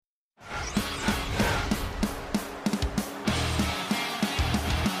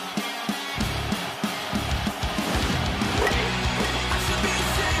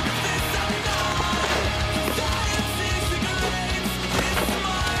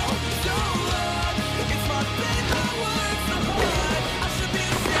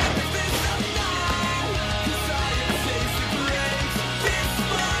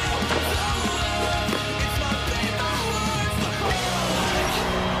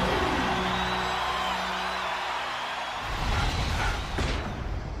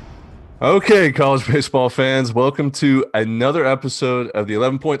Okay, college baseball fans, welcome to another episode of the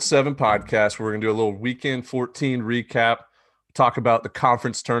 11.7 podcast. We're going to do a little weekend 14 recap, talk about the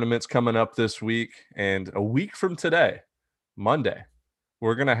conference tournaments coming up this week. And a week from today, Monday,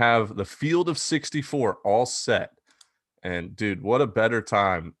 we're going to have the field of 64 all set. And dude, what a better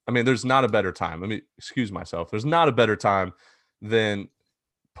time. I mean, there's not a better time. Let me excuse myself. There's not a better time than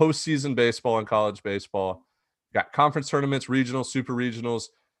postseason baseball and college baseball. Got conference tournaments, regionals, super regionals,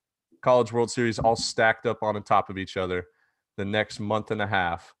 College World Series all stacked up on top of each other the next month and a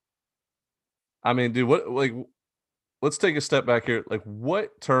half. I mean, dude, let's take a step back here. Like,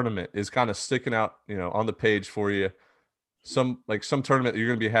 what tournament is kind of sticking out, on the page for you? Some tournament that you're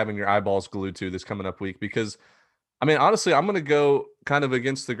going to be having your eyeballs glued to this coming up week? Because, I mean, honestly, I'm going to go kind of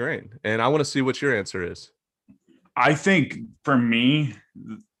against the grain, and I want to see what your answer is. I think for me,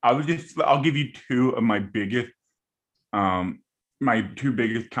 I'll give you two of my two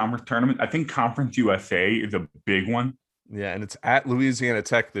biggest conference tournaments. I think Conference USA is a big one. Yeah, and it's at Louisiana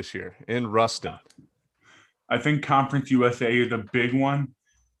Tech this year in Ruston. I think Conference USA is a big one.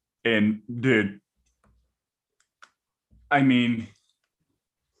 And dude, I mean,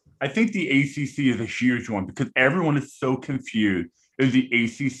 I think the ACC is a huge one because everyone is so confused. Is the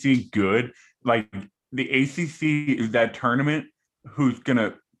ACC good? Like the ACC is that tournament who's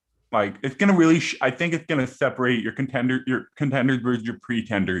gonna it's gonna really. I think it's gonna separate your contenders versus your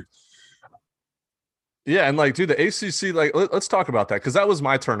pretenders. Yeah, and dude, the ACC, let's talk about that because that was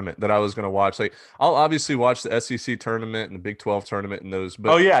my tournament that I was going to watch. Like, I'll obviously watch the SEC tournament and the Big 12 tournament and those.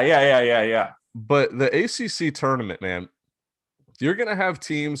 But yeah. But the ACC tournament, man, you're going to have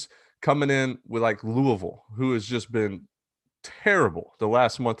teams coming in with like Louisville, who has just been terrible the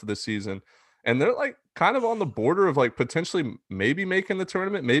last month of the season, and they're like kind of on the border of like potentially maybe making the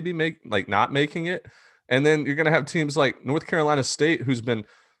tournament, maybe not making it. And then you're going to have teams like North Carolina State, who's been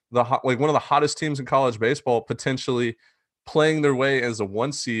one of the hottest teams in college baseball, potentially playing their way as a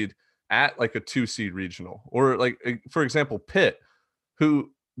 1 seed at like a 2 seed regional, or like, for example, Pitt,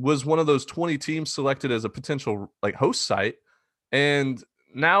 who was one of those 20 teams selected as a potential like host site, and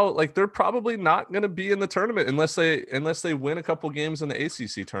now like they're probably not going to be in the tournament unless they win a couple games in the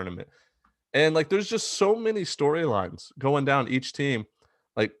ACC tournament. And like there's just so many storylines going down each team,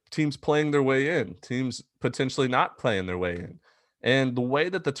 like teams playing their way in, teams potentially not playing their way in. And the way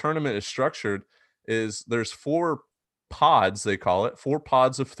that the tournament is structured is there's 4 pods, they call it, 4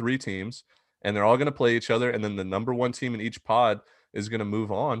 pods of 3 teams, and they're all going to play each other. And then the number 1 team in each pod is going to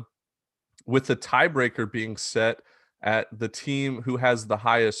move on, with the tiebreaker being set at the team who has the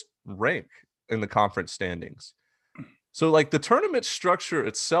highest rank in the conference standings. So like the tournament structure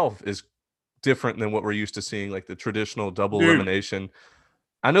itself is different than what we're used to seeing, like the traditional double elimination.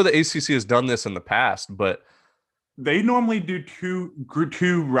 I know the ACC has done this in the past, but they normally do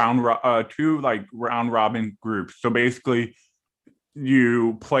two round robin groups. So basically,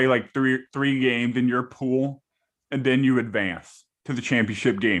 you play like three games in your pool, and then you advance to the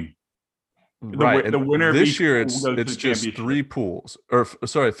championship game. Right. The winner this year it's just 3 pools, or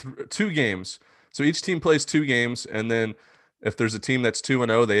sorry, 2 games. So each team plays 2 games, and then if there's a team that's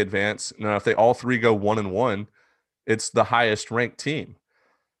 2-0, they advance. Now, if they all 3 go 1-1, it's the highest ranked team.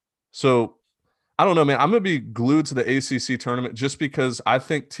 So I don't know, man. I'm going to be glued to the ACC tournament just because I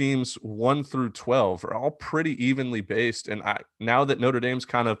think teams 1 through 12 are all pretty evenly based. And now that Notre Dame's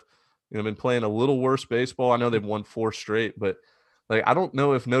kind of, been playing a little worse baseball, I know they've won 4 straight, but like, I don't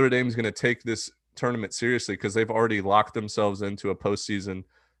know if Notre Dame's going to take this tournament seriously because they've already locked themselves into a postseason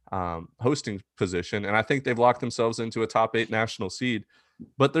hosting position. And I think they've locked themselves into a top 8 national seed.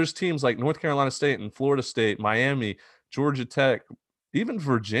 But there's teams like North Carolina State and Florida State, Miami, Georgia Tech, even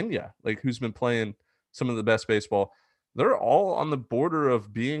Virginia, like who's been playing some of the best baseball. They're all on the border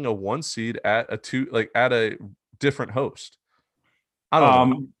of being a 1 seed at a different host. I don't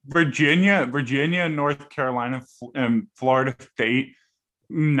know. Virginia, North Carolina, and Florida State,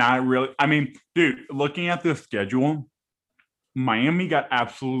 not really. I mean, dude, looking at the schedule, Miami got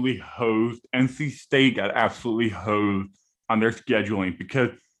absolutely hosed. NC State got absolutely hosed on their scheduling because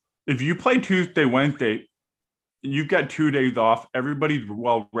if you play Tuesday, Wednesday, you've got 2 days off. Everybody's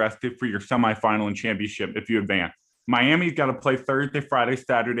well rested for your semifinal and championship if you advance. Miami's got to play Thursday, Friday,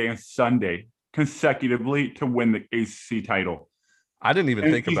 Saturday, and Sunday consecutively to win the ACC title. I didn't even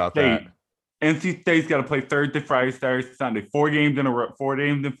think about that. NC State's got to play Thursday, Friday, Saturday, Sunday. 4 games in a row, 4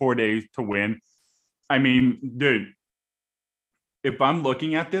 games in 4 days to win. I mean, dude, if I'm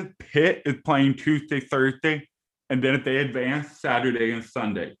looking at this, Pitt is playing Tuesday, Thursday, and then if they advance, Saturday and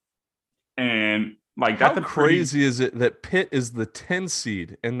Sunday. And like, that's how crazy is it that Pitt is the 10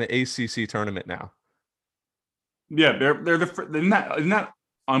 seed in the ACC tournament now? Yeah, they're the isn't that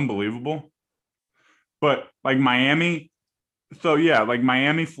unbelievable. But like Miami, so yeah, like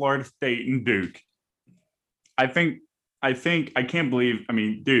Miami, Florida State, and Duke. I think I can't believe. I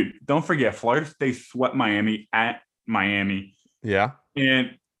mean, dude, don't forget Florida State swept Miami at Miami, Yeah.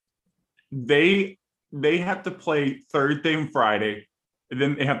 and they they have to play Thursday and Friday, and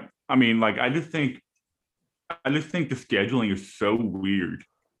then they have. I mean, like I just think the scheduling is so weird.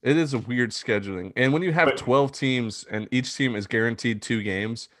 It is a weird scheduling. And when you have But 12 teams and each team is guaranteed 2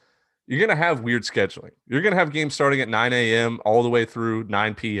 games, you're going to have weird scheduling. You're going to have games starting at 9 a.m. all the way through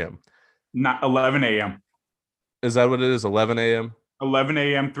 9 p.m. not 11 a.m. Is that what it is? 11 a.m. 11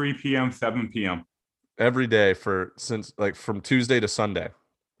 a.m., 3 p.m., 7 p.m. every day since like from Tuesday to Sunday.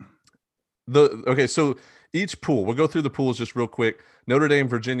 So each pool, we'll go through the pools just real quick. Notre Dame,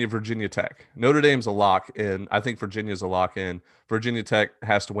 Virginia, Virginia Tech. Notre Dame's a lock in. I think Virginia's a lock in. Virginia Tech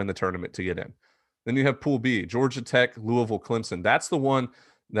has to win the tournament to get in. Then you have Pool B, Georgia Tech, Louisville, Clemson. That's the one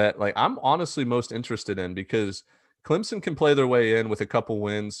that like I'm honestly most interested in because Clemson can play their way in with a couple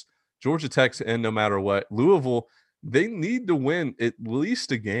wins. Georgia Tech's in no matter what. Louisville, they need to win at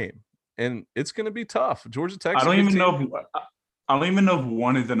least a game, and it's going to be tough. Georgia Tech's I don't even team. know. I don't even know if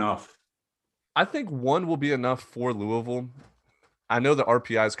one is enough. I think one will be enough for Louisville. I know the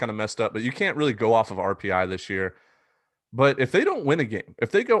RPI is kind of messed up, but you can't really go off of RPI this year. But if they don't win a game,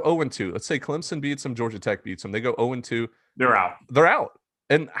 if they go 0-2, let's say Clemson beats them, Georgia Tech beats them, they go 0-2, they're out. They're out.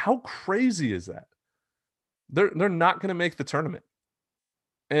 And how crazy is that? They're not going to make the tournament.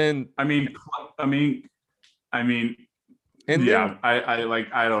 And I mean, yeah.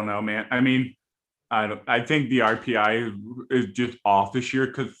 I don't know, man. I mean, I think the RPI is just off this year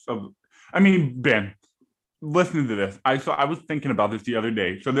because of. I mean, Ben, listen to this. I was thinking about this the other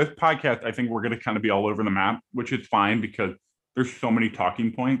day. So this podcast, I think we're going to kind of be all over the map, which is fine because there's so many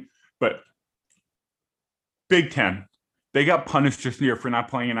talking points. But Big Ten, they got punished this year for not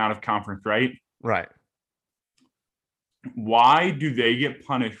playing an out of conference, right? Right. Why do they get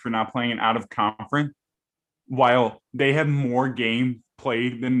punished for not playing an out of conference while they have more games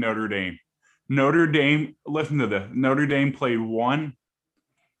played than Notre Dame? Notre Dame, listen to this. Notre Dame played 1,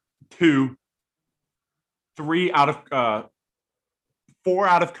 2, 3 out of 4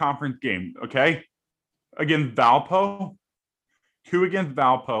 out of conference games, okay? Against Valpo, 2 against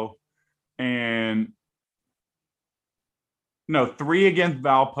Valpo, and no, 3 against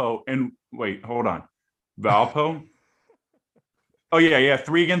Valpo, and wait, hold on. Valpo? Oh, yeah,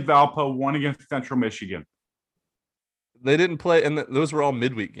 3 against Valpo, 1 against Central Michigan. They didn't play, and those were all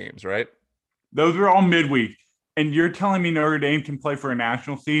midweek games, right? Those were all midweek. And you're telling me Notre Dame can play for a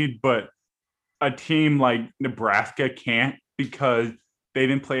national seed, but a team like Nebraska can't because they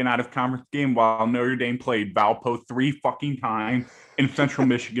didn't play an out-of-conference game while Notre Dame played Valpo 3 fucking times and Central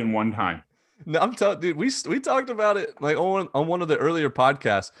Michigan 1 time. No, I'm telling, dude. We talked about it like on one of the earlier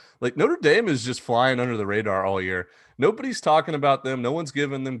podcasts. Like Notre Dame is just flying under the radar all year. Nobody's talking about them. No one's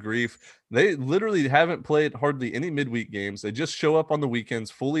giving them grief. They literally haven't played hardly any midweek games. They just show up on the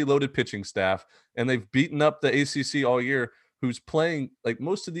weekends, fully loaded pitching staff, and they've beaten up the ACC all year. Who's playing like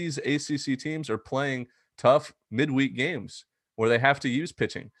most of these ACC teams are playing tough midweek games where they have to use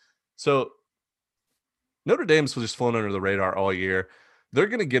pitching. So Notre Dame's just flown under the radar all year. They're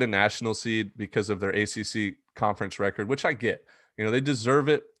going to get a national seed because of their ACC conference record, which I get. You know, they deserve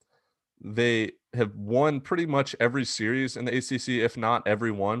it. They have won pretty much every series in the ACC, if not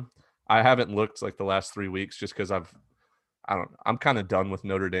every one. I haven't looked like the last 3 weeks just because I'm kind of done with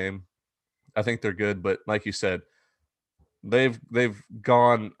Notre Dame. I think they're good, but like you said, they've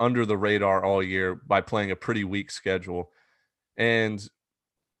gone under the radar all year by playing a pretty weak schedule.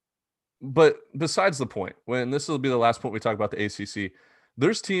 But besides the point, when this will be the last point we talk about the ACC,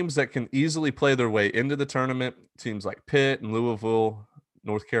 there's teams that can easily play their way into the tournament. Teams like Pitt and Louisville,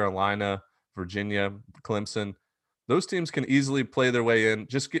 North Carolina, Virginia, Clemson. Those teams can easily play their way in.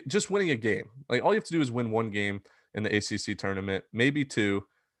 Just winning a game. Like all you have to do is win 1 game in the ACC tournament, maybe 2.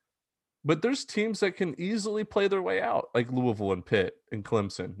 But there's teams that can easily play their way out, like Louisville and Pitt and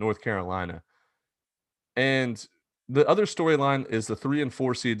Clemson, North Carolina. And the other storyline is the 3 and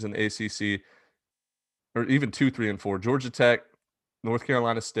 4 seeds in the ACC, or even 2, 3, and 4, Georgia Tech, North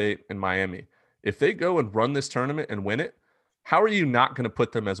Carolina State, and Miami. If they go and run this tournament and win it, how are you not going to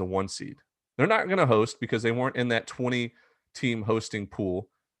put them as a 1 seed? They're not going to host because they weren't in that 20-team hosting pool.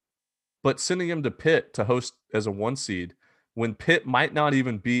 But sending them to Pitt to host as a 1 seed when Pitt might not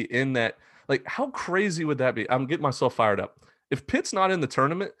even be in that, like how crazy would that be? I'm getting myself fired up. If Pitt's not in the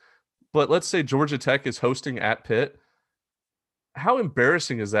tournament, but let's say Georgia Tech is hosting at Pitt, how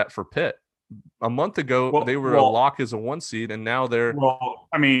embarrassing is that for Pitt? A month ago, they were a lock as a 1 seed, and now they're. Well,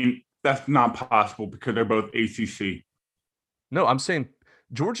 I mean, that's not possible because they're both ACC. No, I'm saying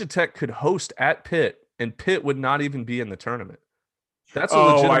Georgia Tech could host at Pitt, and Pitt would not even be in the tournament. That's a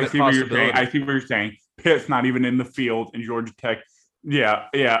Oh, I legitimate see what you're saying. possibility. I see what you're saying. Pitt's not even in the field, and Georgia Tech. Yeah,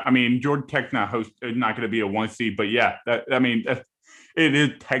 yeah. I mean, Georgia Tech's not going to be a 1 seed, but yeah, it is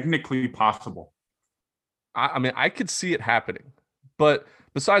technically possible. I mean, I could see it happening, but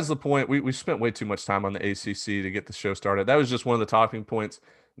besides the point, we spent way too much time on the ACC to get the show started. That was just one of the talking points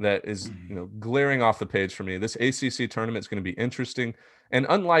that is, glaring off the page for me. This ACC tournament is going to be interesting, and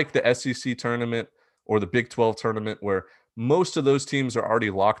unlike the SEC tournament or the Big 12 tournament, where most of those teams are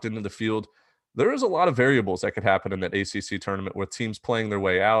already locked into the field, there is a lot of variables that could happen in that ACC tournament with teams playing their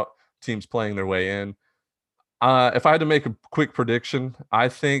way out, teams playing their way in. If I had to make a quick prediction, I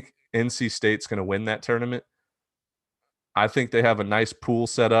think NC State's going to win that tournament. I think they have a nice pool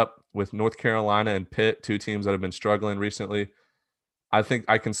set up with North Carolina and Pitt, two teams that have been struggling recently. I think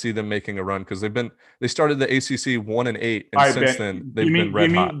I can see them making a run because they started the ACC 1-8, and since then they've been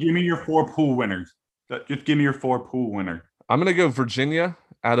red hot. Give me your 4 pool winners. Just give me your 4 pool winners. I'm going to go Virginia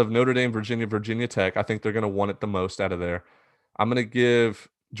out of Notre Dame, Virginia Tech. I think they're going to want it the most out of there. I'm going to give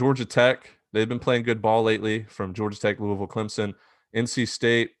Georgia Tech. They've been playing good ball lately from Georgia Tech, Louisville, Clemson, NC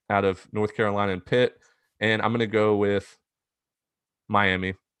State out of North Carolina and Pitt. And I'm going to go with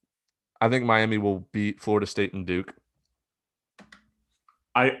Miami. I think Miami will beat Florida State and Duke.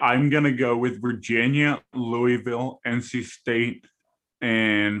 I'm going to go with Virginia, Louisville, NC State,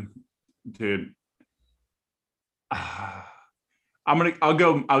 and I'll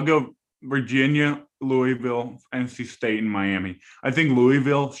go Virginia, Louisville, NC State, and Miami. I think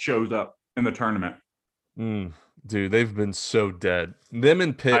Louisville shows up in the tournament. Dude, they've been so dead. Them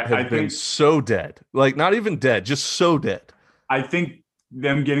and Pitt have been so dead. Like, not even dead, just so dead. I think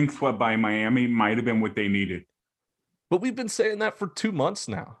them getting swept by Miami might have been what they needed. But we've been saying that for 2 months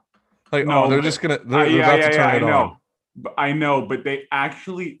now. Like, they're about to turn it on. I know, but they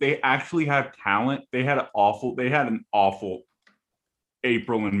actually have talent. They had an awful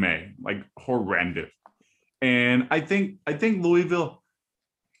April and May, like horrendous. And I think Louisville.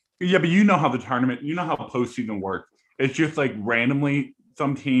 Yeah, but you know how the tournament, you know how postseason works. It's just like randomly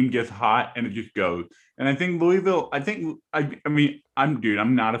some team gets hot and it just goes. And I think Louisville. I'm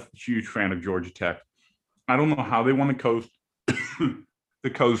not a huge fan of Georgia Tech. I don't know how they want to coast the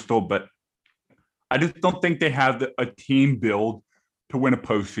Coastal, but I just don't think they have a team build to win a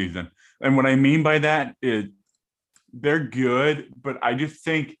postseason. And what I mean by that is they're good, but I just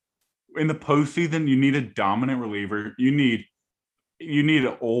think in the postseason you need a dominant reliever. You need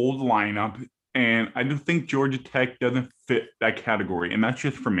an old lineup, and I just think Georgia Tech doesn't fit that category. And that's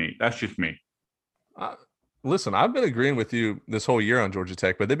just for me. That's just me. Listen, I've been agreeing with you this whole year on Georgia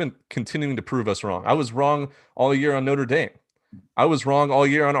Tech, but they've been continuing to prove us wrong. I was wrong all year on Notre Dame. I was wrong all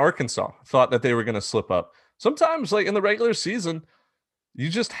year on Arkansas. Thought that they were going to slip up. Sometimes, like in the regular season, you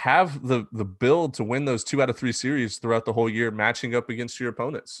just have the build to win those 2 out of 3 series throughout the whole year, matching up against your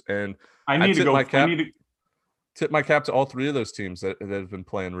opponents. And tip my cap to all 3 of those teams that have been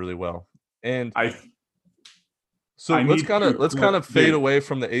playing really well. And let's kind of fade away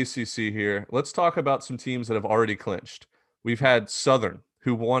from the ACC here. Let's talk about some teams that have already clinched. We've had Southern,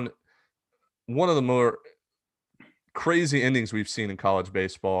 who won one of the more crazy endings we've seen in college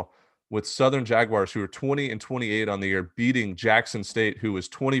baseball, with Southern Jaguars, who are 20-28 on the year, beating Jackson State, who was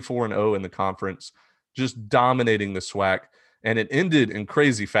 24-0 in the conference, just dominating the SWAC. And it ended in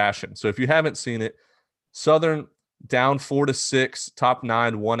crazy fashion. So if you haven't seen it, Southern down 4-6, top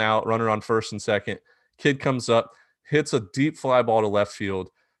 9, 1 out, runner on first and second. Kid comes up, hits a deep fly ball to left field.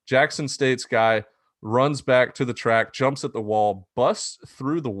 Jackson State's guy runs back to the track, jumps at the wall, busts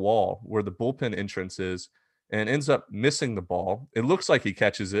through the wall where the bullpen entrance is, and ends up missing the ball. It looks like he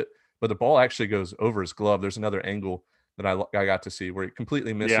catches it, but the ball actually goes over his glove. There's another angle that I got to see where he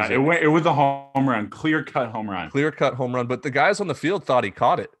completely misses it. Yeah, it was a home run, clear-cut home run. But the guys on the field thought he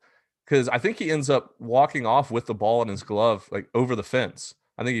caught it because I think he ends up walking off with the ball in his glove, like over the fence.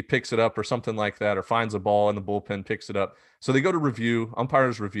 I think he picks it up or something like that, or finds a ball in the bullpen, picks it up. So they go to review,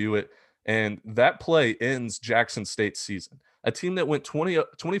 umpires review it, and that play ends Jackson State's season. A team that went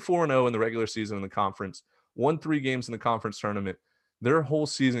 24-0 in the regular season in the conference, won 3 games in the conference tournament. Their whole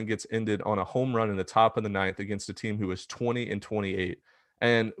season gets ended on a home run in the top of the 9th against a team who was 20-28.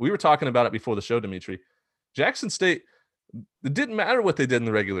 And we were talking about it before the show, Dimitri. Jackson State, it didn't matter what they did in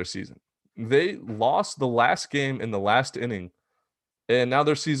the regular season. They lost the last game in the last inning, and now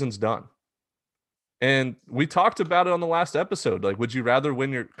their season's done. And we talked about it on the last episode. Like, would you rather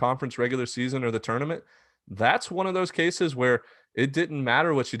win your conference regular season or the tournament? That's one of those cases where it didn't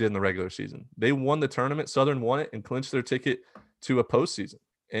matter what you did in the regular season. They won the tournament. Southern won it and clinched their ticket to a postseason.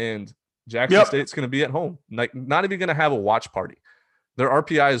 And Jackson State's going to be at home, like not even going to have a watch party. Their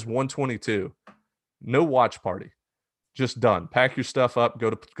RPI is 122. No watch party. Just done. Pack your stuff up.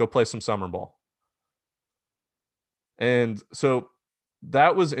 Go play some summer ball. And so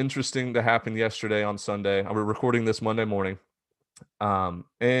that was interesting to happen yesterday on Sunday. We're recording this Monday morning.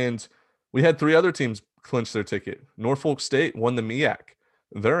 And we had 3 other teams clinch their ticket. Norfolk State won the MEAC.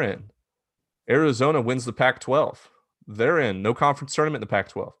 They're in. Arizona wins the Pac-12. They're in. No conference tournament in the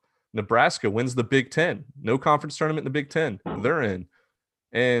Pac-12. Nebraska wins the Big Ten. No conference tournament in the Big Ten. They're in.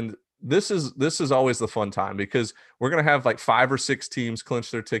 And this is always the fun time because we're going to have like 5 or 6 teams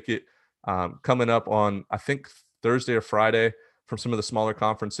clinch their ticket coming up on, I think, Thursday or Friday from some of the smaller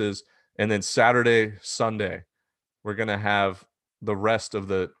conferences. And then Saturday, Sunday, we're going to have the rest of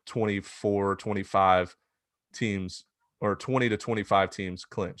the 24, 25 teams or 20 to 25 teams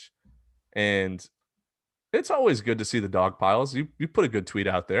clinch. And it's always good to see the dog piles. You put a good tweet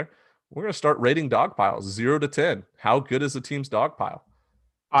out there. We're going to start rating dog piles 0 to 10. How good is the team's dog pile?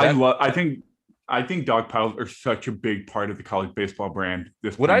 I think dog piles are such a big part of the college baseball brand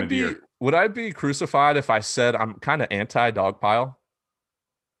this time of the year. Would I be crucified if I said I'm kind of anti dog pile?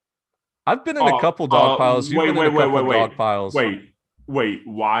 I've been in a couple dog piles. You've been in a couple dog piles. Wait.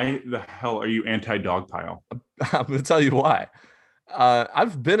 Why the hell are you anti dog pile? I'm going to tell you why.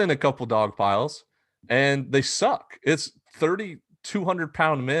 I've been in a couple dog piles and they suck. It's 30,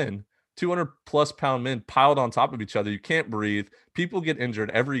 200-pound men, 200-plus pound men piled on top of each other. You can't breathe. People get injured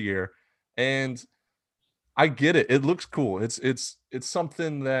every year. And I get it. It looks cool. It's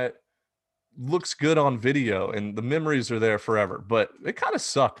something that looks good on video and the memories are there forever. But they kind of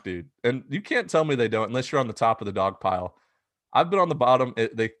suck, dude. And you can't tell me they don't unless you're on the top of the dog pile. I've been on the bottom.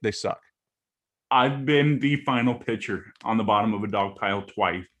 They suck. I've been the final pitcher on the bottom of a dog pile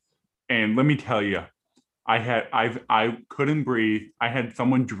twice. And let me tell you, I couldn't breathe. I had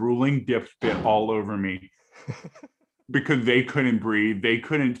someone drooling dip spit all over me because they couldn't breathe. They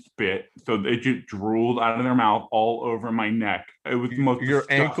couldn't spit. So they just drooled out of their mouth all over my neck. It was the most Your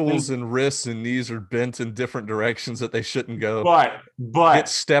disgusting. Ankles and wrists and knees are bent in different directions that they shouldn't go. But get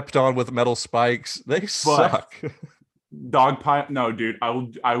stepped on with metal spikes. They suck. Dog pile. No, dude, I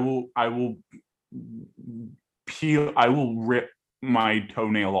will rip my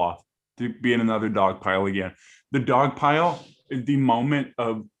toenail off to be in another dog pile again. The dog pile is the moment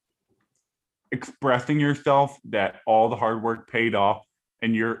of expressing yourself that all the hard work paid off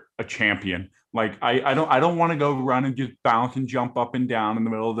and you're a champion. Like I don't want to go run and just bounce and jump up and down in the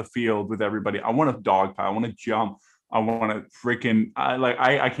middle of the field with everybody. I want a dog pile. I want to jump. I want to freaking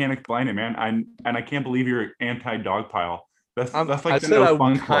I can't explain it, man. I can't believe you're anti dog pile. That's like I said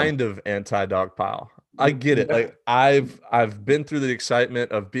I'm kind of anti dog pile. I get it. Like I've been through the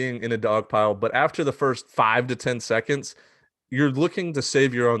excitement of being in a dog pile, but after the first 5 to 10 seconds, you're looking to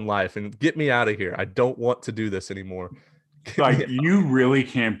save your own life and get me out of here. I don't want to do this anymore. Like you really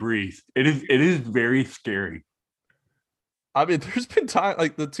can't breathe. It is very scary. I mean, there's been time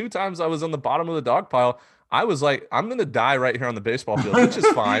like the 2 times I was on the bottom of the dog pile. I was like, I'm gonna die right here on the baseball field, which is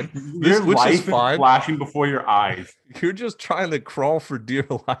fine. Which is fine. Flashing before your eyes. You're just trying to crawl for dear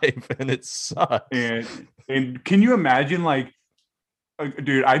life, and it sucks. And can you imagine, like,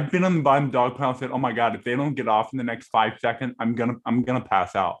 dude? I've been on the bottom dog pile and said, "Oh my god, if they don't get off in the next 5 seconds, I'm gonna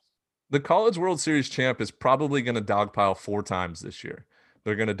pass out." The College World Series champ is probably gonna dogpile 4 times this year.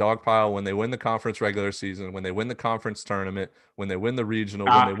 They're going to dogpile when they win the conference regular season, when they win the conference tournament, when they win the regional,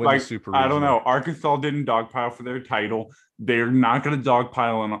 when they win the super regional. I don't know. Arkansas didn't dogpile for their title. They're not going to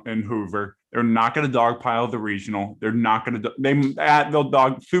dogpile in Hoover. They're not going to dogpile the regional. They're not going to. They'll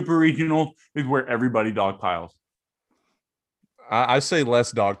dog super regional is where everybody dogpiles. I say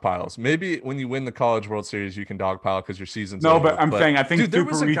less dog piles. Maybe when you win the College World Series, you can dog pile because your season's over. But I think dude,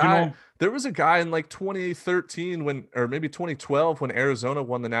 super regional. There was a guy in like 2013 or maybe 2012 when Arizona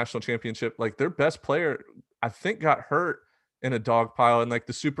won the national championship. Like their best player, I think, got hurt in a dog pile in like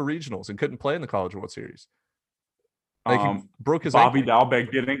the super regionals and couldn't play in the College World Series. Like he broke his Bobby ankle.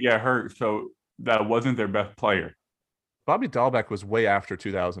 Dahlbeck didn't get hurt, so that wasn't their best player. Bobby Dahlbeck was way after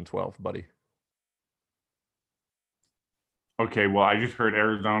 2012, buddy. Okay, well, I just heard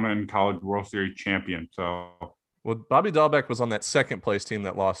Arizona and College World Series champion. So, well, Bobby Dahlbeck was on that second place team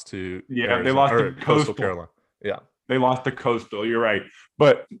that lost to Arizona, they lost to Coastal Carolina. Yeah, they lost to Coastal. You're right,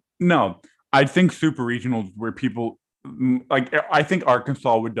 but no, I think super regionals where people like. I think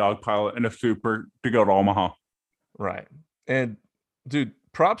Arkansas would dogpile in a super to go to Omaha. Right, and dude,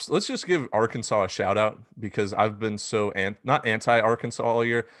 props. Let's just give Arkansas a shout out because I've been so not anti-Arkansas all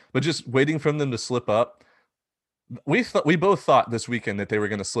year, but just waiting for them to slip up. We both thought this weekend that they were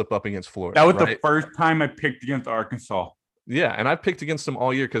going to slip up against Florida. That was the first time I picked against Arkansas. Yeah, and I picked against them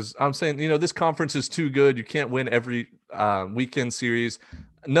all year because I'm saying, this conference is too good. You can't win every weekend series.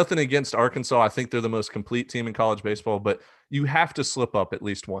 Nothing against Arkansas. I think they're the most complete team in college baseball, but you have to slip up at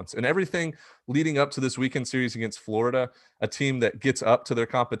least once. And everything leading up to this weekend series against Florida, a team that gets up to their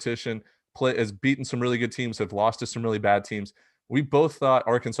competition, has beaten some really good teams, have lost to some really bad teams. We both thought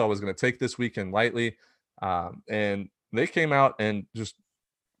Arkansas was going to take this weekend lightly, and they came out and just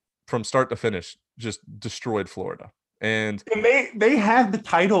from start to finish just destroyed Florida. And they had the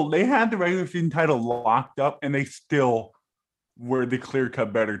title, they had the regular season title locked up, and they still were the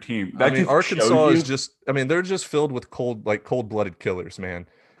clear-cut better team. I mean, Arkansas is just, I mean, they're just filled with cold-blooded killers, man.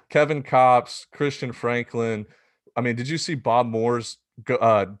 Kevin Kopps, Christian Franklin. I mean, did you see Bob Moore's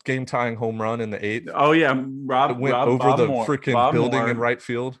game-tying home run in the 8th? Oh yeah, Rob went Rob, over Bob the Moore, freaking Bob building Moore. in right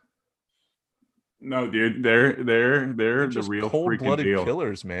field. No, dude, they're the real cold-blooded freaking deal.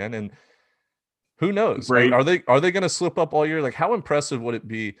 killers, man. And who knows? Great. Like, are they going to slip up all year? Like, how impressive would it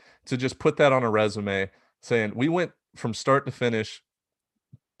be to just put that on a resume, saying we went from start to finish,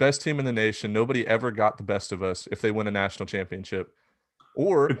 best team in the nation. Nobody ever got the best of us if they win a national championship.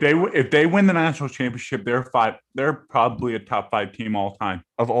 Or if they win the national championship, they're probably a top 5 team all time.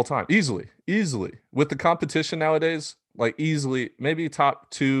 Of all time. Easily. With the competition nowadays, like easily, maybe top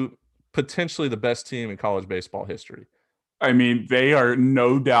 2, potentially the best team in college baseball history. I mean, they are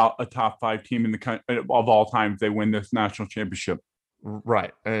no doubt a top 5 team in the of all time if they win this national championship.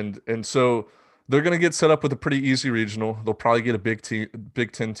 Right. And so they're going to get set up with a pretty easy regional. They'll probably get a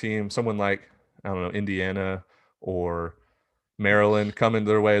Big Ten team, someone like, I don't know, Indiana or Maryland coming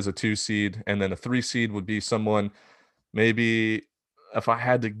their way as a 2 seed. And then a 3 seed would be someone, maybe, if I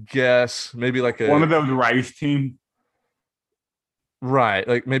had to guess, maybe like one of those Rice teams. Right.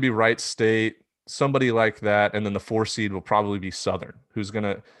 Like maybe Wright State, somebody like that. And then the 4 seed will probably be Southern,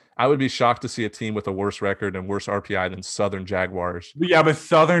 I would be shocked to see a team with a worse record and worse RPI than Southern Jaguars. Yeah, but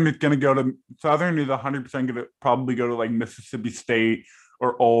Southern is 100% going to probably go to like Mississippi State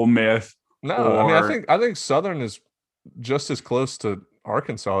or Ole Miss. No, I mean, I think Southern is just as close to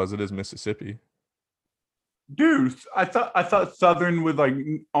Arkansas as it is Mississippi. Dude, I thought Southern was like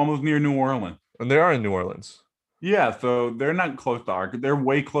almost near New Orleans. And they are in New Orleans. Yeah, so they're not close to Arkansas. They're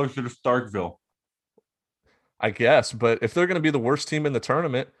way closer to Starkville. I guess, but if they're going to be the worst team in the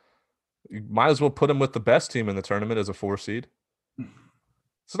tournament, you might as well put them with the best team in the tournament as a 4 seed.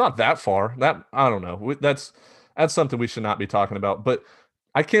 It's not that far. That, I don't know. That's something we should not be talking about. But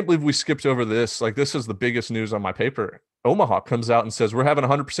I can't believe we skipped over this. Like, this is the biggest news on my paper. Omaha comes out and says, we're having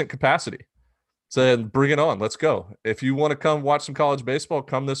 100% capacity. Saying, bring it on. Let's go. If you want to come watch some college baseball,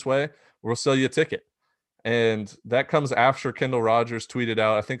 come this way. We'll sell you a ticket. And that comes after Kendall Rogers tweeted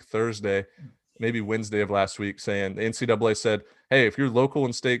out, I think Thursday, maybe Wednesday of last week, saying the NCAA said, hey, if your local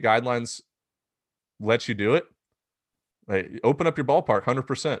and state guidelines let you do it, like, open up your ballpark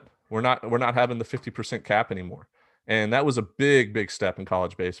 100%. We're not having the 50% cap anymore. And that was a big, big step in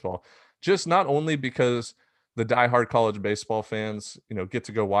college baseball. Just not only because the diehard college baseball fans, get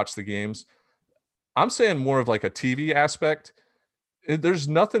to go watch the games. I'm saying more of like a TV aspect. There's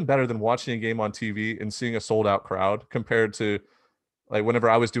nothing better than watching a game on TV and seeing a sold out crowd compared to like whenever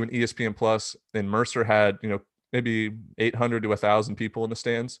I was doing ESPN Plus and Mercer had, maybe 800 to 1,000 people in the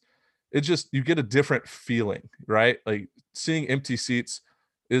stands. It just, you get a different feeling, right? Like seeing empty seats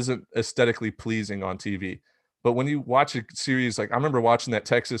isn't aesthetically pleasing on TV. But when you watch a series, like I remember watching that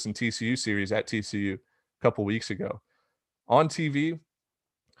Texas and TCU series at TCU a couple weeks ago on TV,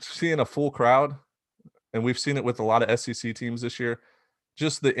 seeing a full crowd, and we've seen it with a lot of SEC teams this year,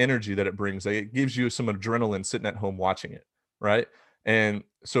 just the energy that it brings. Like, it gives you some adrenaline sitting at home watching it, right? And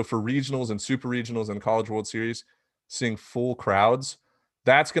so for regionals and super regionals and College World Series, seeing full crowds,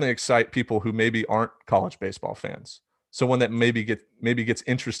 that's going to excite people who maybe aren't college baseball fans. Someone that maybe gets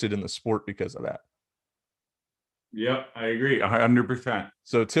interested in the sport because of that. Yep, I agree 100%.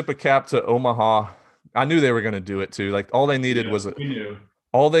 So tip a cap to Omaha. I knew they were going to do it too. Like all they needed was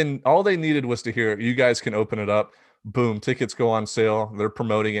all they needed was to hear you guys can open it up. Boom, tickets go on sale. They're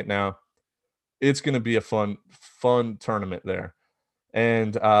promoting it now. It's going to be a fun tournament there.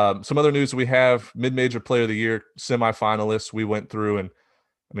 And some other news we have: mid-major player of the year semifinalists. We went through, and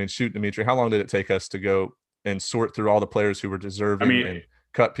I mean, shoot, Dimitri, how long did it take us to go and sort through all the players who were deserving and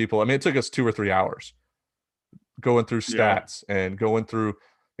cut people? I mean, it took us 2 or 3 hours going through stats and going through,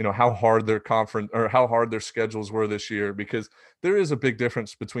 how hard their conference or how hard their schedules were this year, because there is a big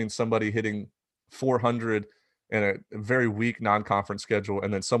difference between somebody hitting 400 and a very weak non-conference schedule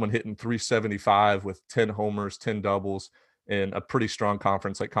and then someone hitting 375 with 10 homers, 10 doubles in a pretty strong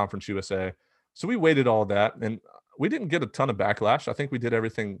conference like Conference USA. So we weighted all that, and we didn't get a ton of backlash. I think we did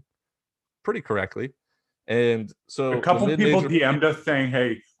everything pretty correctly. And so a couple people DM'd us saying,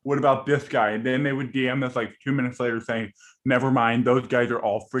 hey, what about this guy? And then they would DM us like 2 minutes later saying, never mind, those guys are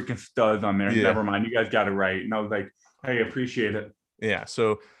all freaking studs on there. Yeah. Never mind, you guys got it right. And I was like, hey, appreciate it. Yeah.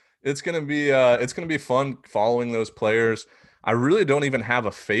 So it's gonna be fun following those players. I really don't even have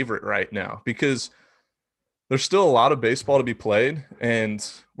a favorite right now because there's still a lot of baseball to be played, and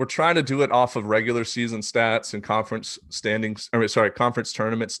we're trying to do it off of regular season stats and conference standings. Conference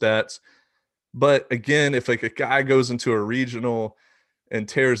tournament stats. But again, if like a guy goes into a regional and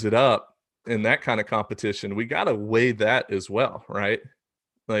tears it up in that kind of competition, we got to weigh that as well, right?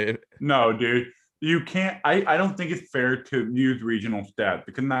 Like, No, dude. You can't. I don't think it's fair to use regional stats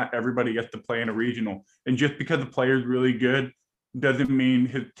because not everybody gets to play in a regional. And just because the player's really good doesn't mean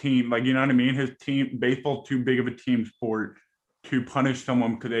his team, like, you know what I mean? His team, baseball's too big of a team sport to punish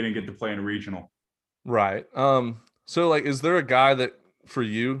someone because they didn't get to play in a regional. right. So like, is there a guy that for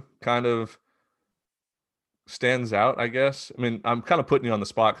you kind of stands out, I guess? I mean, I'm kind of putting you on the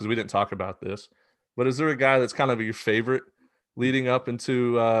spot because we didn't talk about this, but is there a guy that's kind of your favorite leading up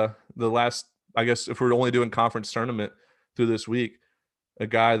into the last, I guess, if we're only doing conference tournament through this week, a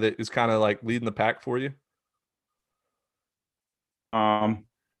guy that is kind of like leading the pack for you? Um,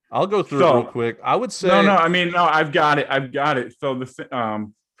 I'll go through it real so quick. I would no, no, say I mean, no, I've got it. I've got it. So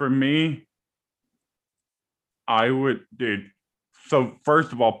for me, I would, dude. So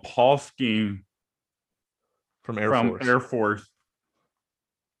first of all, Paul Skeen from Air from Force. Air Force.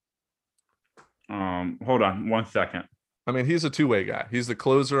 Hold on one second. I mean, he's a two-way guy. He's the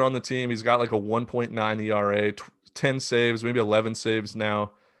closer on the team. He's got like a 1.9 ERA, 10 saves, maybe 11 saves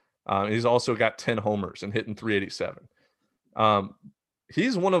now. He's also got 10 homers and hitting 387. Um,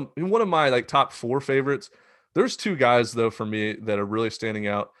 he's one of my like top four favorites. There's two guys though for me that are really standing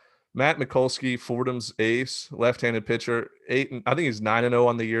out. Matt Mikulski, Fordham's ace, left-handed pitcher, I think he's 9-0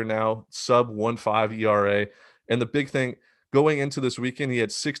 on the year now, sub 1.5 ERA. And the big thing going into this weekend, he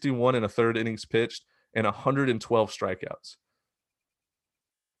had 61 and a third innings pitched and 112 strikeouts.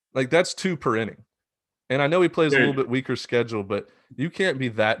 Like that's two per inning. And I know he plays a little Dude, bit weaker schedule, but you can't be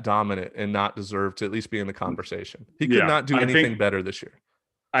that dominant and not deserve to at least be in the conversation. He could yeah, not do I anything think better this year.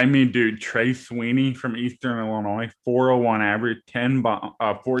 I mean, dude, Trey Sweeney from Eastern Illinois, 401 average,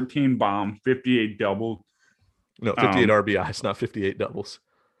 14 bombs, 58 doubles, No, 58 um, RBIs, not 58 doubles.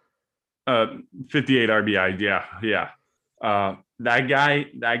 58 RBIs. Yeah, yeah. That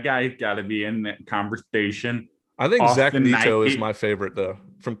guy's got to be in that conversation. I think Zach Austin Neto is Knight, my favorite, though,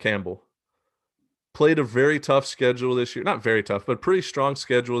 from Campbell. Played a very tough schedule this year. Not very tough, but pretty strong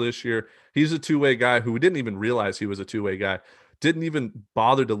schedule this year. He's a two-way guy who we didn't even realize he was a two-way guy. Didn't even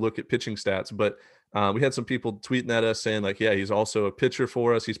bother to look at pitching stats, but we had some people tweeting at us saying, like, yeah, he's also a pitcher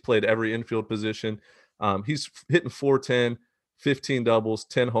for us. He's played every infield position. He's hitting 410, 15 doubles,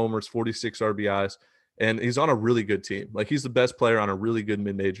 10 homers, 46 RBIs, and he's on a really good team. Like, he's the best player on a really good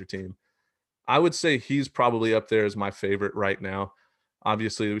mid-major team. I would say he's probably up there as my favorite right now.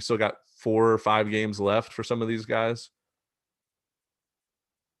 Obviously, we still got 4 or 5 games left for some of these guys.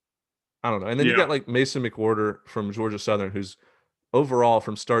 I don't know. And then you yeah, got like Mason McWhorter from Georgia Southern, who's overall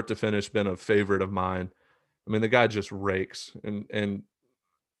from start to finish been a favorite of mine. I mean, the guy just rakes, and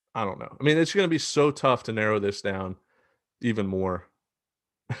I don't know. I mean, it's going to be so tough to narrow this down even more.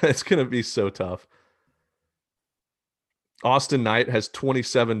 It's going to be so tough. Austin Knight has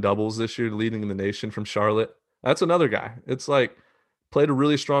 27 doubles this year, leading the nation from Charlotte. That's another guy. It's like played a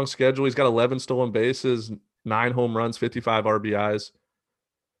really strong schedule. He's got 11 stolen bases, 9 home runs, 55 RBIs.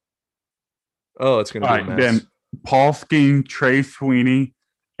 Oh, it's going to all be a right. mess. Then Paul Skeen, Trey Sweeney,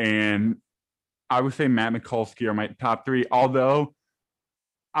 and I would say Matt Mikulski are my top three. Although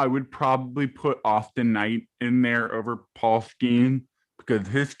I would probably put Austin Knight in there over Paul Skeen because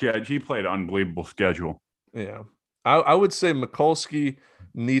his schedule, he played an unbelievable schedule. Yeah. I would say Mikulski,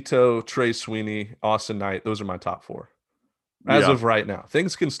 Neto, Trey Sweeney, Austin Knight. Those are my top 4 as Yeah. of right now.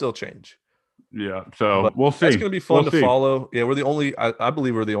 Things can still change. Yeah. But So we'll that's see. going to be fun We'll to see. follow. Yeah, we're the only, I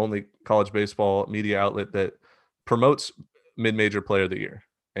believe we're the only college baseball media outlet that promotes mid-major player of the year.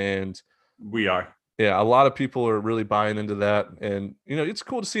 And We are. yeah, a lot of people are really buying into that. And, you know, it's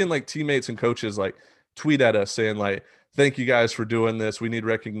cool to seeing like teammates and coaches like tweet at us saying like, thank you guys for doing this. We need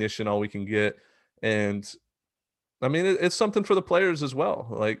recognition, all we can get. And I mean, it's something for the players as well.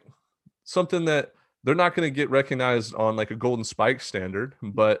 Like something that they're not going to get recognized on like a golden spike standard,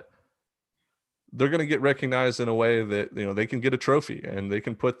 but they're going to get recognized in a way that, you know, they can get a trophy and they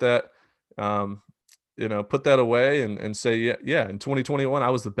can put that, um, put that away and say, yeah, in 2021, I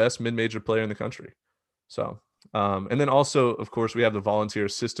was the best mid-major player in the country. So, and then also, of course, we have the volunteer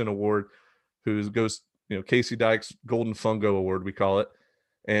assistant award, who goes, Casey Dykes Golden Fungo Award, we call it.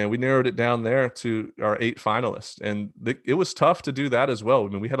 And we narrowed it down there to our 8 finalists. And it was tough to do that as well. I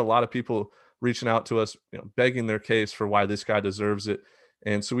mean, we had a lot of people reaching out to us, begging their case for why this guy deserves it.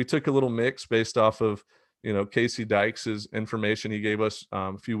 And so we took a little mix based off of, Casey Dykes' information he gave us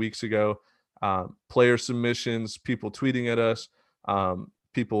a few weeks ago, player submissions, people tweeting at us,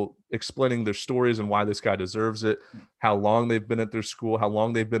 people explaining their stories and why this guy deserves it, how long they've been at their school, how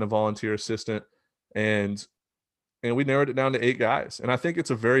long they've been a volunteer assistant. And we narrowed it down to 8 guys. And I think it's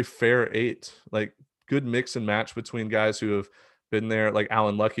a very fair 8, like good mix and match between guys who have been there, like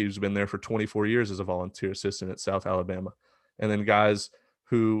Alan Lucky, who's been there for 24 years as a volunteer assistant at South Alabama. And then guys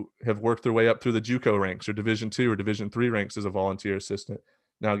who have worked their way up through the JUCO ranks or Division II or Division III ranks as a volunteer assistant,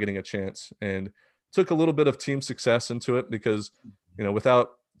 now getting a chance. And took a little bit of team success into it because,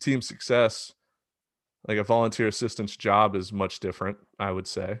 without team success, like a volunteer assistant's job is much different, I would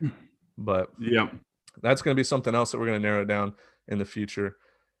say. But yeah, that's going to be something else that we're going to narrow down in the future.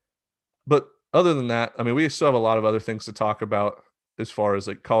 But other than that, I mean, we still have a lot of other things to talk about as far as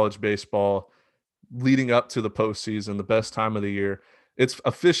like college baseball leading up to the postseason, the best time of the year. It's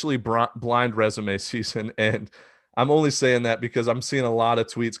officially blind resume season. And I'm only saying that because I'm seeing a lot of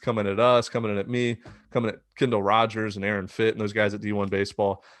tweets coming at us, coming at me, coming at Kendall Rogers and Aaron Fitt and those guys at D1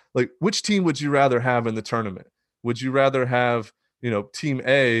 Baseball. Like, which team would you rather have in the tournament? Would you rather have, Team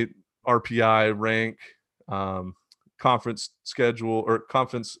A, RPI, rank, conference schedule or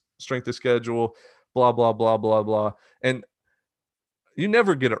conference strength of schedule, blah, blah, blah, blah, blah. And you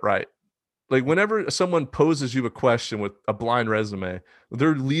never get it right. Like whenever someone poses you a question with a blind resume,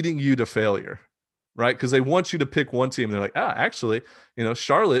 they're leading you to failure, right? Because they want you to pick one team. They're like, actually,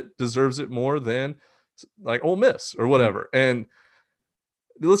 Charlotte deserves it more than like Ole Miss or whatever. And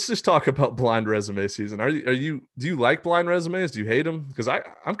let's just talk about blind resume season. Do you like blind resumes? Do you hate them? Because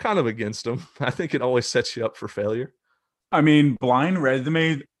I'm kind of against them. I think it always sets you up for failure. I mean, blind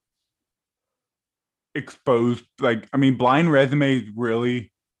resumes exposed, blind resumes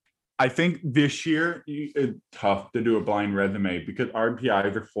really, I think this year it's tough to do a blind resume because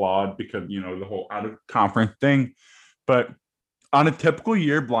RPIs are flawed because, the whole out of conference thing. But on a typical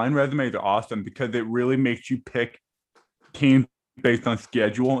year, blind resumes are awesome because it really makes you pick teams based on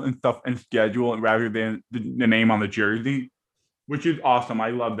schedule and stuff and schedule rather than the name on the jersey, which is awesome. I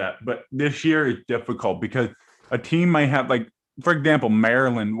love that. But this year is difficult because a team might have, like, for example,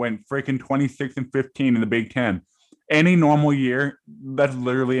 Maryland went freaking 26-15 in the Big Ten. Any normal year, that's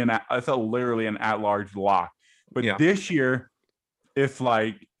literally an at-large lock. But This year, it's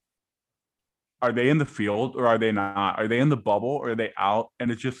like, are they in the field or are they not? Are they in the bubble or are they out?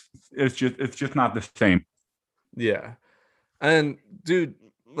 And it's just not the same. Yeah. And dude,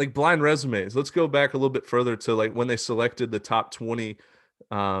 like blind resumes, let's go back a little bit further to like when they selected the top 20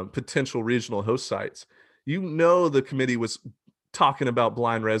 potential regional host sites. The committee was talking about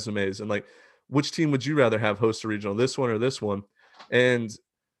blind resumes and like, which team would you rather have host a regional, this one or this one? And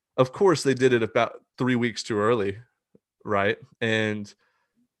of course they did it about 3 weeks too early, right? And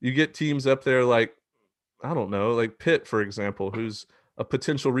you get teams up there like, I don't know, like Pitt, for example, who's a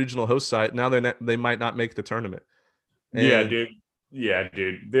potential regional host site. Now they might not make the tournament. And yeah,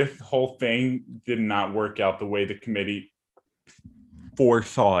 dude. This whole thing did not work out the way the committee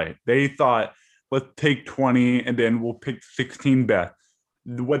foresaw it. They thought, let's take 20 and then we'll pick 16 best.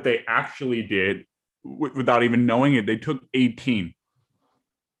 What they actually did, without even knowing it, they took 18.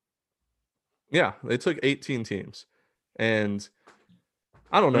 Yeah, they took 18 teams. And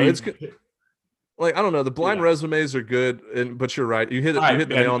I don't know. It's good. Like, I don't know. The blind resumes are good, but you're right. You hit the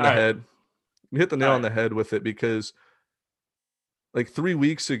nail on the head. You hit the nail on the head with it because like 3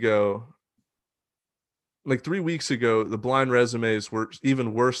 weeks ago, the blind resumes were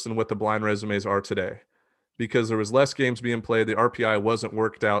even worse than what the blind resumes are today because there was less games being played. The RPI wasn't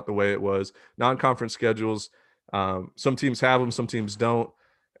worked out the way it was. Non-conference schedules, some teams have them, some teams don't.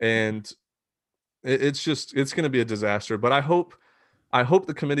 And it's going to be a disaster. But I hope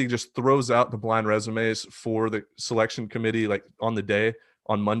the committee just throws out the blind resumes for the selection committee like on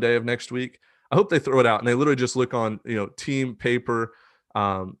Monday of next week. I hope they throw it out and they literally just look on, team paper,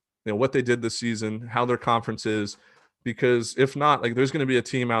 what they did this season, how their conference is, because if not, like there's going to be a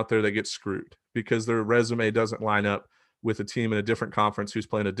team out there that gets screwed because their resume doesn't line up with a team in a different conference who's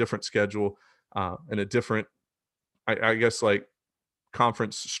playing a different schedule and a different, I guess, like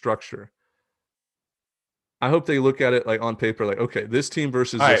conference structure. I hope they look at it like on paper, like, okay, this team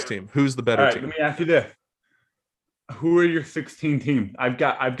versus this team. Who's the better team? Let me ask you this. Who are your 16 teams? I've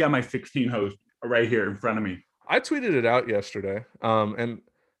got my 16 hosts right here in front of me. I tweeted it out yesterday, and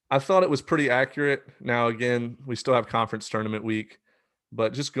I thought it was pretty accurate. Now, again, we still have conference tournament week,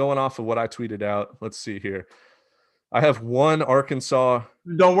 but just going off of what I tweeted out, let's see here. I have 1 Arkansas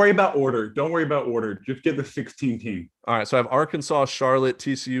Don't worry about order. Don't worry about order. Just get the 16 team. All right, so I have Arkansas, Charlotte,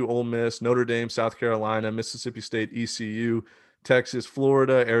 TCU, Ole Miss, Notre Dame, South Carolina, Mississippi State, ECU, Texas,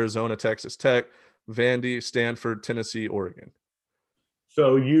 Florida, Arizona, Texas Tech, Vandy, Stanford, Tennessee, Oregon.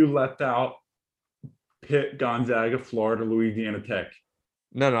 So you left out Pitt, Gonzaga, Florida, Louisiana Tech.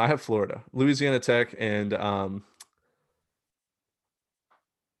 No, I have Florida, Louisiana Tech, and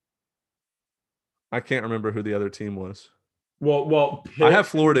I can't remember who the other team was. Well, Pitt, I have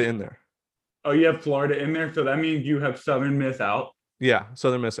Florida in there. Oh, you have Florida in there, so that means you have Southern Miss out. Yeah,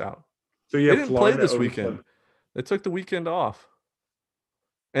 Southern Miss out. So you They have didn't Florida play this over weekend. Southern. They took the weekend off.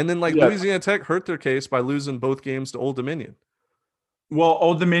 And then Yeah. Louisiana Tech hurt their case by losing both games to Old Dominion. Well,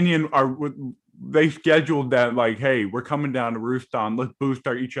 Old Dominion they scheduled that like, hey, we're coming down to Rooston. Let's boost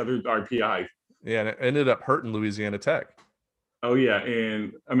each other's RPI. Yeah, and it ended up hurting Louisiana Tech. Oh yeah,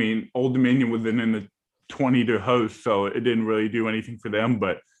 and I mean, Old Dominion was in the 20 to host, so it didn't really do anything for them,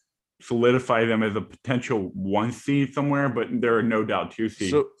 but solidify them as a potential 1 seed somewhere. But there are no doubt 2 seed.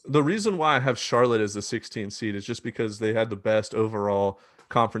 So the reason why I have Charlotte as the 16 seed is just because they had the best overall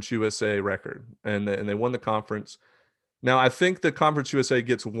Conference USA record, and they won the conference. Now I think the Conference USA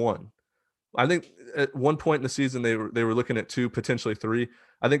gets 1. I think at one point in the season they were looking at 2, potentially 3.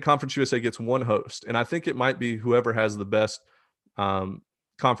 I think Conference USA gets 1 host, and I think it might be whoever has the best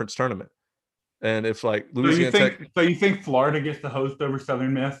conference tournament. And if like Louisiana Tech, so you think Florida gets the host over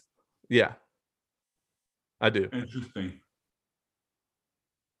Southern Miss? Yeah, I do. Interesting.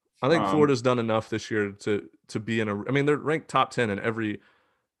 I think Florida's done enough this year to be in a. I mean, they're ranked top 10 in every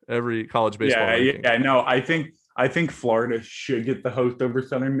college baseball ranking. Yeah. No, I think Florida should get the host over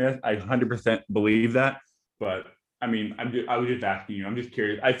Southern Miss. I 100% believe that. But I mean, I was just asking you. I'm just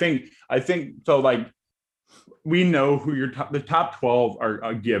curious. I think so. Like, we know who the top 12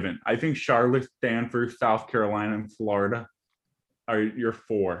 are given. I think Charlotte, Stanford, South Carolina, and Florida are your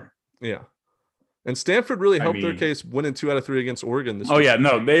 4. Yeah. And Stanford really helped their case winning 2 out of 3 against Oregon this year. year. Yeah,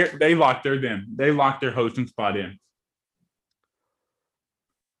 no, they locked theirs in. They locked their hosting spot in.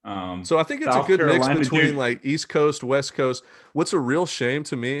 So I think it's South a good Carolina, mix between like East Coast, West Coast. What's a real shame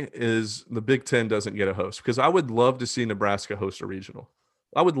to me is the Big Ten doesn't get a host, because I would love to see Nebraska host a regional.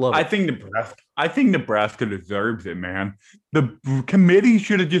 I would love it. I think Nebraska deserves it, man. The committee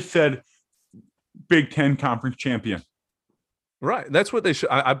should have just said Big Ten conference champion. Right. That's what they should.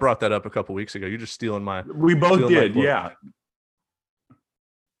 I brought that up a couple weeks ago. You're just stealing my. We both did. Yeah.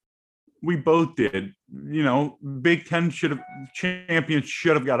 We both did. You know, Big Ten champions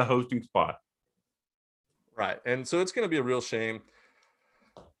should have got a hosting spot. Right. And so it's going to be a real shame.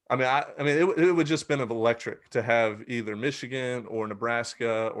 I mean, it would just been electric to have either Michigan or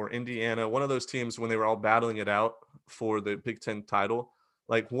Nebraska or Indiana, one of those teams when they were all battling it out for the Big Ten title.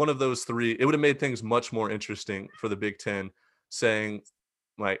 Like one of those 3, it would have made things much more interesting for the Big Ten, saying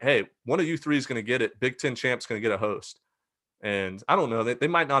like, hey, one of you 3 is going to get it. Big Ten champ's going to get a host. And I don't know, they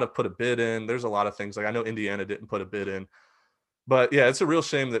might not have put a bid in. There's a lot of things. Like I know Indiana didn't put a bid in. But yeah, it's a real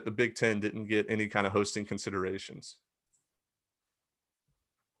shame that the Big Ten didn't get any kind of hosting considerations.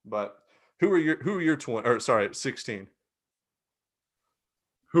 But who are your 20 or sorry, 16?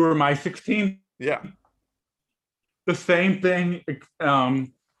 Who are my 16? Yeah. The same thing. I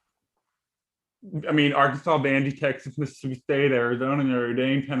mean, Arkansas, Vandy, Texas, Mississippi State, Arizona, Notre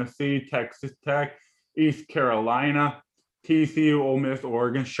Dame, Tennessee, Texas Tech, East Carolina, TCU, Ole Miss,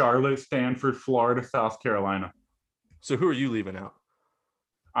 Oregon, Charlotte, Stanford, Florida, South Carolina. So who are you leaving out?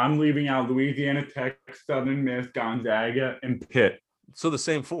 I'm leaving out Louisiana Tech, Southern Miss, Gonzaga, and Pitt. So the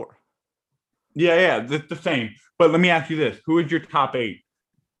same 4. Yeah, the same. But let me ask you this: who is your top 8?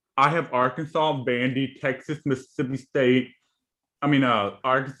 I have Arkansas, Vandy, Texas, Mississippi State.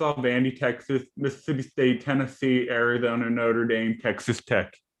 Arkansas, Vandy, Texas, Mississippi State, Tennessee, Arizona, Notre Dame, Texas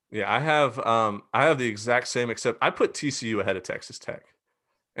Tech. Yeah, I have the exact same, except I put TCU ahead of Texas Tech.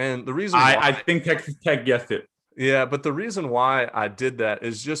 And the reason I think Texas Tech guessed it. Yeah, but the reason why I did that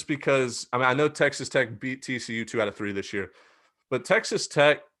is just because I know Texas Tech beat TCU 2 out of 3 this year. But Texas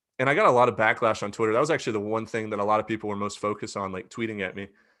Tech, and I got a lot of backlash on Twitter. That was actually the one thing that a lot of people were most focused on, like tweeting at me.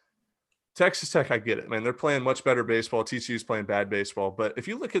 Texas Tech, I get it, man. They're playing much better baseball. TCU's playing bad baseball. But if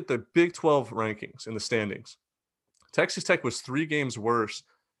you look at the Big 12 rankings in the standings, Texas Tech was 3 games worse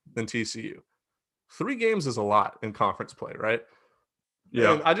than TCU. 3 games is a lot in conference play, right?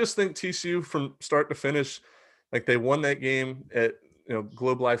 Yeah. And I just think TCU from start to finish, like they won that game at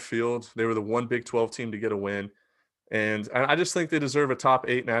Globe Life Field. They were the one Big 12 team to get a win. And I just think they deserve a top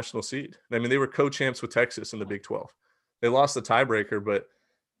 8 national seed. I mean, they were co-champs with Texas in the Big 12. They lost the tiebreaker, but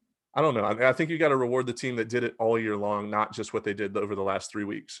I don't know. I think you got to reward the team that did it all year long, not just what they did over the last 3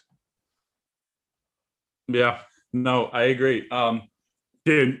 weeks. Yeah, no, I agree.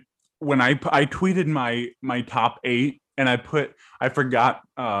 Dude, when I tweeted my top 8 and I forgot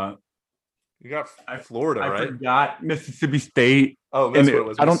You got Florida, I right? forgot Mississippi State. Oh, that's what it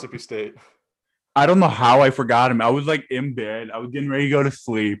was. Mississippi State. I don't know how I forgot him. I was like in bed. I was getting ready to go to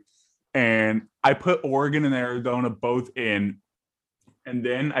sleep. And I put Oregon and Arizona both in. And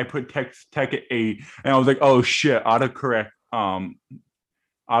then I put Texas Tech at 8. And I was like, oh shit, autocorrect.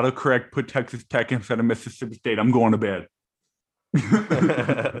 Autocorrect put Texas Tech instead of Mississippi State. I'm going to bed.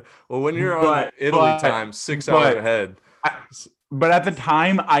 Well, when you're on Italy time, 6 hours ahead. But at the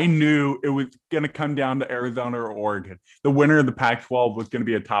time, I knew it was going to come down to Arizona or Oregon. The winner of the Pac-12 was going to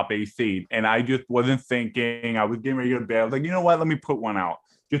be a top 8 seed. And I just wasn't thinking. I was getting ready to go to bed. I was like, you know what? Let me put one out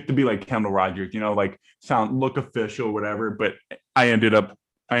just to be like Kendall Rogers, like look official, whatever. But I ended up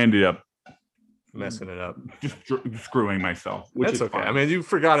messing it up, just screwing myself. That's okay. Fine. I mean, you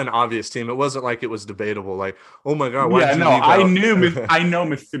forgot an obvious team. It wasn't like it was debatable. Like, oh my god, why did you leave out? I know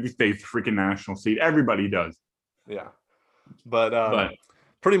Mississippi State's freaking national seed. Everybody does. Yeah. But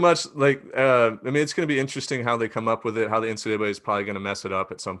pretty much like I mean, it's going to be interesting how they come up with it, how the NCAA is probably going to mess it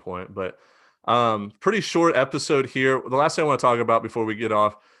up at some point. But pretty short episode here. The last thing I want to talk about before we get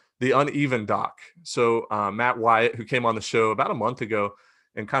off, the Uneven doc. So Matt Wyatt, who came on the show about a month ago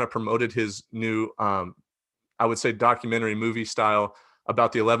and kind of promoted his new, I would say, documentary movie style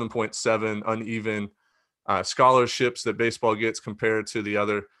about the 11.7 uneven scholarships that baseball gets compared to the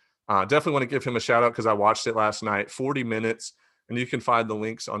other. Definitely want to give him a shout out because I watched it last night, 40 minutes, and you can find the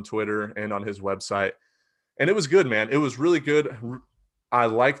links on Twitter and on his website. And it was good, man. It was really good. I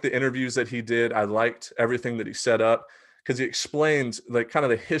liked the interviews that he did. I liked everything that he set up because he explained like kind of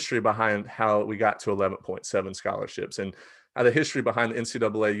the history behind how we got to 11.7 scholarships and the history behind the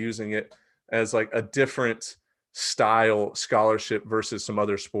NCAA using it as like a different style scholarship versus some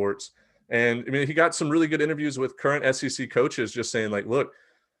other sports. And I mean, he got some really good interviews with current SEC coaches just saying like, look,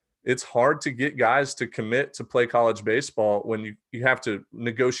 it's hard to get guys to commit to play college baseball when you have to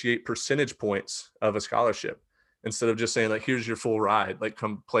negotiate percentage points of a scholarship instead of just saying like, here's your full ride, like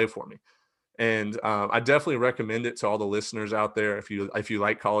come play for me. And I definitely recommend it to all the listeners out there. If you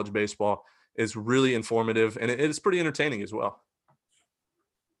like college baseball, it's really informative and it's pretty entertaining as well.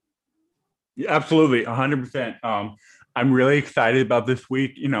 Yeah, absolutely. 100%. I'm really excited about this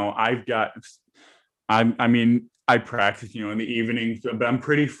week. I practice, in the evenings, but I'm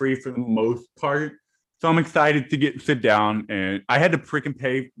pretty free for the most part. So I'm excited to sit down, and I had to freaking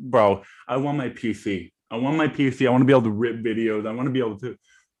pay, bro. I want my PC. I want to be able to rip videos. I want to be able to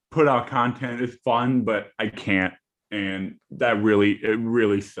put out content. It's fun, but I can't. And it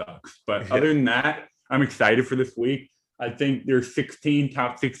really sucks. But other than that, I'm excited for this week. I think there's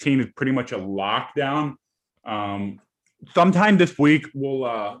top 16 is pretty much a lockdown. Sometime this week,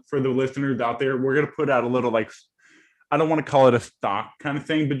 we'll, for the listeners out there, we're going to put out a little I don't want to call it a stock kind of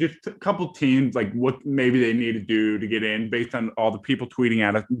thing, but just a couple teams, like what maybe they need to do to get in based on all the people tweeting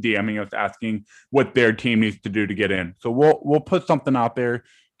at us, DMing us, asking what their team needs to do to get in. So we'll put something out there,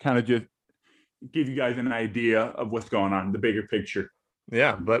 kind of just give you guys an idea of what's going on, the bigger picture.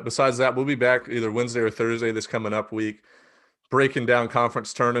 Yeah, but besides that, we'll be back either Wednesday or Thursday this coming up week, breaking down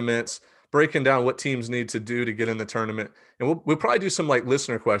conference tournaments, breaking down what teams need to do to get in the tournament. And we'll probably do some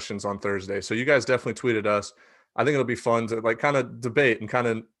listener questions on Thursday. So you guys definitely tweeted us. I think it'll be fun to kind of debate and kind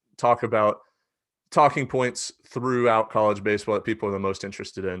of talk about talking points throughout college baseball that people are the most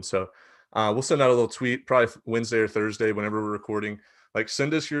interested in. So we'll send out a little tweet probably Wednesday or Thursday whenever we're recording.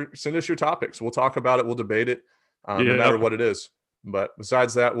 Send us your topics. We'll talk about it. We'll debate it no matter what it is. But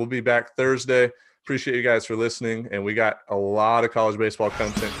besides that, we'll be back Thursday. Appreciate you guys for listening. And we got a lot of college baseball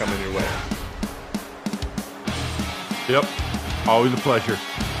content coming your way. Yep. Always a pleasure.